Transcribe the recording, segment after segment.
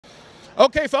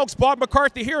Okay, folks, Bob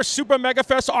McCarthy here, Super Mega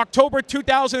Fest, October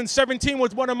 2017,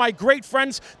 with one of my great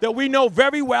friends that we know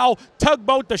very well,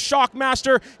 Tugboat, the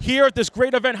Shockmaster, here at this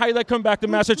great event. How you like coming back to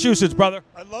Massachusetts, brother?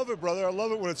 I love it, brother. I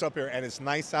love it when it's up here, and it's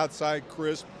nice outside,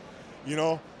 crisp. You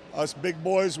know, us big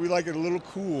boys, we like it a little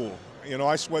cool. You know,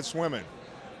 I sweat swimming,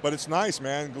 but it's nice,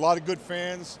 man. A lot of good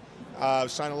fans.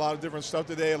 I've signed a lot of different stuff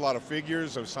today, a lot of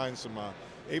figures. I've signed some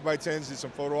 8x10s, did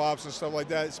some photo ops and stuff like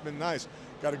that. It's been nice.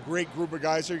 Got a great group of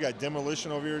guys here. You got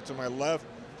Demolition over here to my left.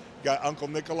 You got Uncle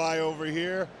Nikolai over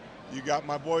here. You got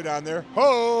my boy down there.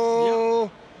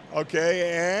 Ho! Yeah.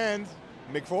 Okay, and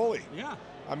Mick Foley. Yeah.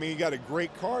 I mean, you got a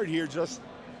great card here, just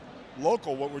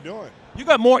local, what we're doing. You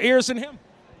got more ears than him.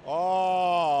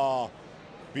 Oh,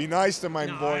 be nice to my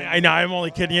boy. I know, I'm only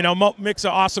kidding. You know, Mick's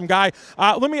an awesome guy.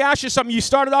 Let me ask you something. You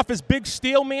started off as Big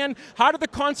Steel Man. How did the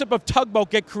concept of Tugboat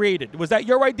get created? Was that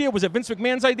your idea? Was it Vince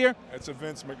McMahon's idea? It's a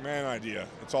Vince McMahon idea.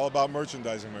 It's all about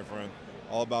merchandising, my friend.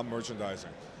 All about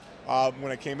merchandising.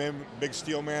 When I came in, Big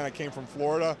Steel Man, I came from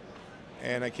Florida,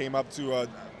 and I came up to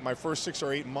my first 6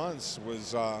 or 8 months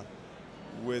was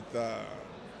with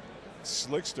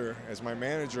Slickster as my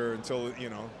manager until, you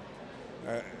know,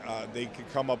 they could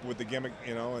come up with the gimmick,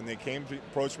 you know, and they came to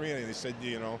approach me and they said,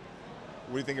 you know,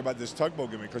 what do you think about this Tugboat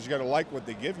gimmick? Because you got to like what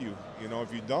they give you. You know,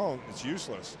 if you don't, it's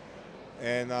useless.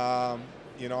 And,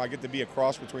 you know, I get to be a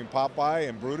cross between Popeye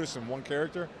and Brutus in one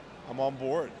character. I'm on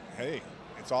board. Hey,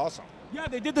 it's awesome. Yeah,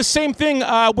 they did the same thing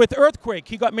with Earthquake.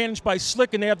 He got managed by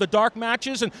Slick, and they have the dark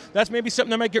matches, and that's maybe something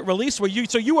that might get released.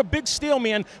 So you were Big Steel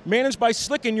Man, managed by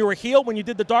Slick, and you were a heel when you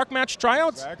did the dark match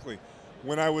tryouts? Exactly.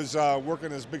 When I was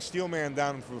working as Big Steel Man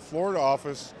down in the Florida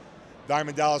office,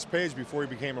 Diamond Dallas Page, before he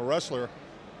became a wrestler,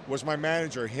 was my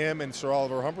manager, him and Sir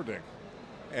Oliver Humperdinck.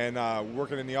 And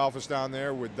working in the office down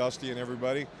there with Dusty and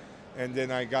everybody. And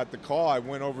then I got the call. I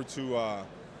went over to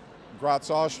Graz,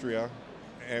 Austria,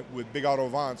 with Big Otto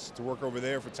Vance to work over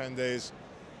there for 10 days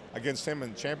against him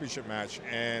in a championship match.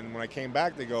 And when I came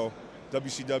back, they go,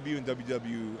 WCW and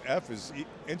WWF is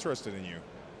interested in you.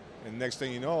 And next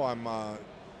thing you know, I'm...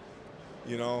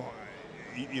 you know,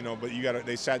 but you got to.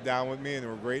 They sat down with me and they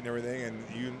were great and everything, and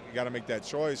you got to make that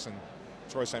choice. And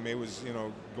the choice I made was, you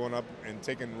know, going up and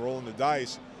rolling the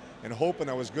dice, and hoping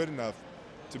I was good enough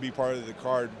to be part of the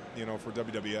card, you know, for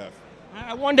WWF.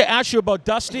 I wanted to ask you about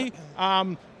Dusty,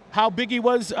 how big he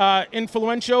was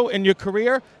influential in your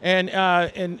career, and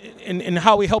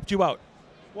how he helped you out.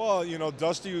 Well, you know,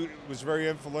 Dusty was very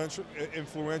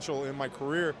influential in my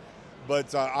career.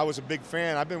 But I was a big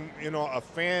fan. I've been, you know, a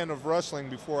fan of wrestling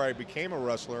before I became a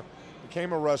wrestler.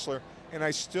 And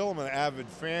I still am an avid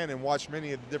fan and watch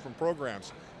many of the different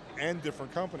programs and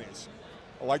different companies.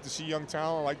 I like to see young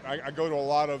talent. I go to a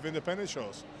lot of independent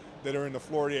shows that are in the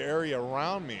Florida area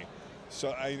around me,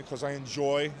 so because I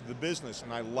enjoy the business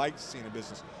and I like seeing the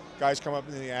business. Guys come up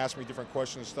and they ask me different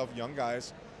questions and stuff. Young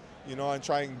guys, you know, and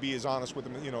try and be as honest with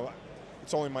them. You know,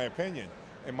 it's only my opinion.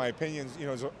 And my opinions, you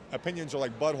know, opinions are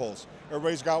like buttholes.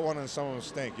 Everybody's got one and some of them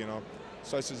stink, you know.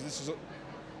 So I says, this is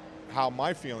how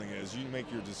my feeling is. You make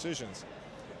your decisions.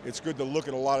 It's good to look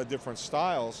at a lot of different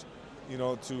styles, you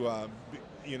know, to,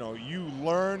 you know, you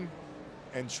learn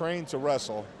and train to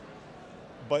wrestle,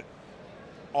 but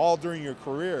all during your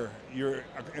career, you're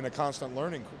in a constant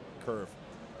learning curve.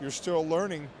 You're still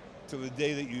learning to the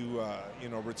day that you, you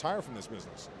know, retire from this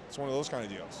business. It's one of those kind of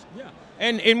deals. Yeah,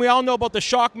 and we all know about the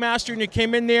Shockmaster, and you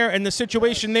came in there and the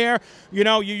situation there. You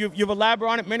know, you've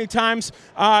elaborated on it many times.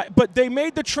 But they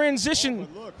made the transition.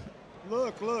 Oh,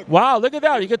 look. Wow, look at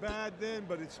that. You get bad then,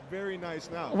 but it's very nice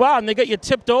now. Wow, and they got you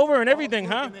tipped over and everything,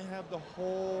 huh? And they have the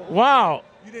whole. Wow.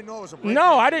 You didn't know it was a break No,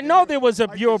 dancer, I didn't know there was a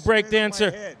Euro break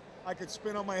dancer. I could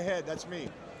spin on my head. That's me.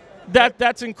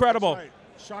 That's incredible.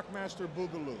 That's right. Shockmaster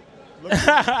Boogaloo.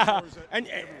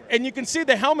 and you can see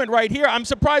the helmet right here. I'm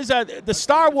surprised that the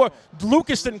Star Wars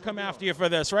Lucas didn't come after you for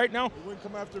this, right? No, he wouldn't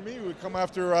come after me. He would come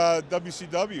after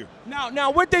WCW.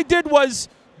 Now what they did was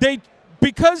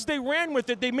because they ran with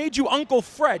it, they made you Uncle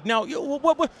Fred. Now,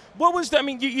 what was that? I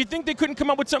mean, you think they couldn't come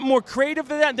up with something more creative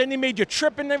than that? Then they made you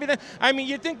trip and everything. I mean,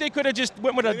 you think they could have just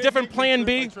went with a different plan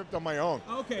B? I tripped on my own.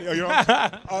 Okay. You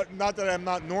know, not that I'm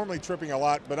not normally tripping a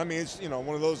lot, but I mean, it's, you know,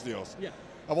 one of those deals. Yeah.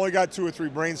 I've only got 2 or 3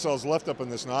 brain cells left up in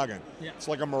this noggin. Yeah. It's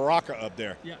like a maraca up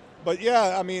there. Yeah. But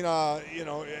yeah, I mean, you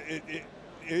know, it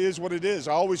is what it is.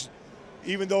 I always,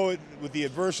 even though with the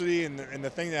adversity and the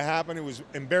thing that happened, it was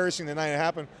embarrassing the night it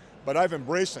happened, but I've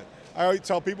embraced it. I always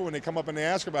tell people when they come up and they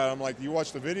ask about it, I'm like, you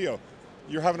watch the video.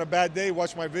 You're having a bad day,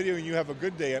 watch my video, and you have a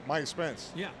good day at my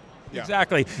expense. Yeah. Yeah.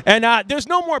 Exactly. And there's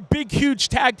no more big, huge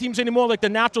tag teams anymore like the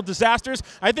Natural Disasters.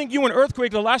 I think you and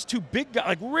Earthquake are the last 2 big guys,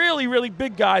 like really, really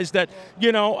big guys that,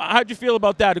 you know, how'd you feel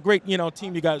about that? A great, you know,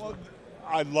 team you guys. Well,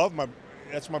 I love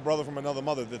that's my brother from another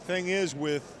mother. The thing is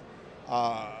with,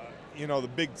 you know, the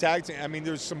big tag team. I mean,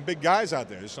 there's some big guys out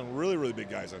there. There's some really, really big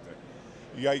guys out there.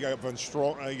 You got you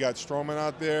got Strowman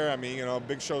out there. I mean, you know,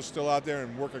 Big Show's still out there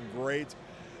and working great.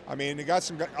 I mean, they got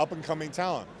some up and coming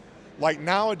talent. Like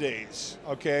nowadays,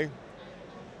 okay,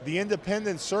 the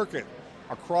independent circuit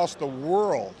across the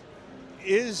world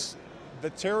is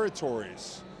the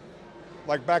territories.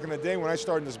 Like back in the day when I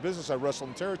started in this business, I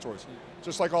wrestled in territories,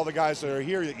 just like all the guys that are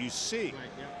here that you see. Right,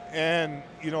 yeah. And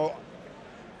you know,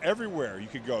 everywhere you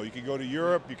could go. You could go to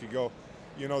Europe. You could go,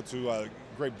 you know, to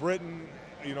Great Britain.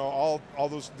 You know, all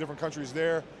those different countries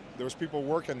there. There was people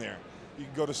working there. You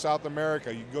could go to South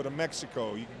America. You could go to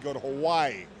Mexico. You could go to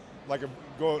Hawaii, like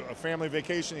go a family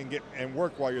vacation and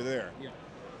work while you're there.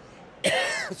 Yeah.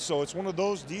 So it's one of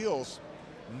those deals.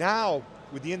 Now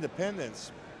with the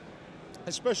independents,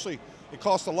 especially, it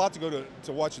costs a lot to go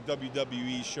to watch a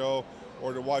WWE show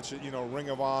or to watch, you know, Ring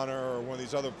of Honor or one of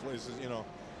these other places. You know,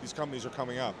 these companies are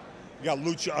coming up. You got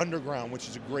Lucha Underground, which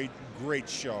is a great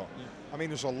show. Yeah. I mean,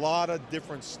 there's a lot of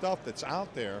different stuff that's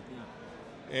out there,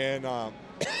 and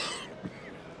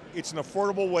it's an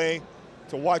affordable way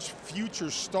to watch future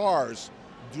stars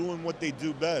doing what they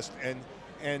do best, and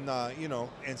you know,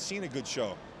 and seeing a good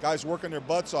show. Guys working their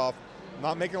butts off,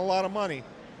 not making a lot of money,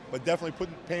 but definitely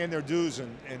paying their dues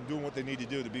and doing what they need to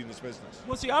do to be in this business.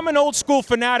 Well, see, I'm an old school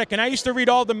fanatic, and I used to read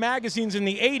all the magazines in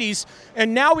the 80s,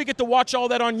 and now we get to watch all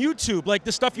that on YouTube, like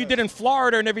the stuff you did in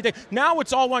Florida and everything. Now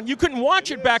it's all on, you couldn't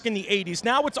watch it back in the 80s.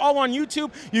 Now it's all on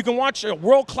YouTube. You can watch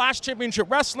World Class Championship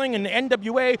Wrestling and the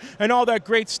NWA and all that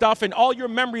great stuff, and all your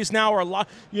memories now are,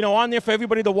 you know, on there for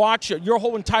everybody to watch your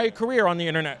whole entire career on the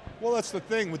internet. Well, that's the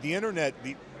thing with the internet,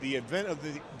 the advent of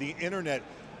the internet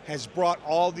has brought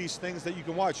all these things that you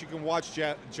can watch. You can watch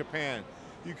Japan.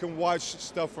 You can watch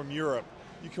stuff from Europe.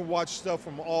 You can watch stuff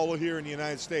from all here in the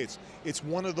United States. It's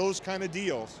one of those kind of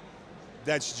deals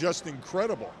that's just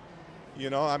incredible.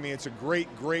 You know, I mean, it's a great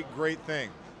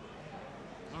thing.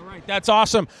 All right, that's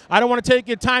awesome. I don't want to take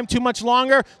your time too much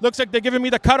longer. Looks like they're giving me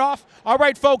the cutoff. All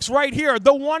right, folks, right here,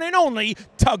 the one and only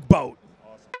Tugboat.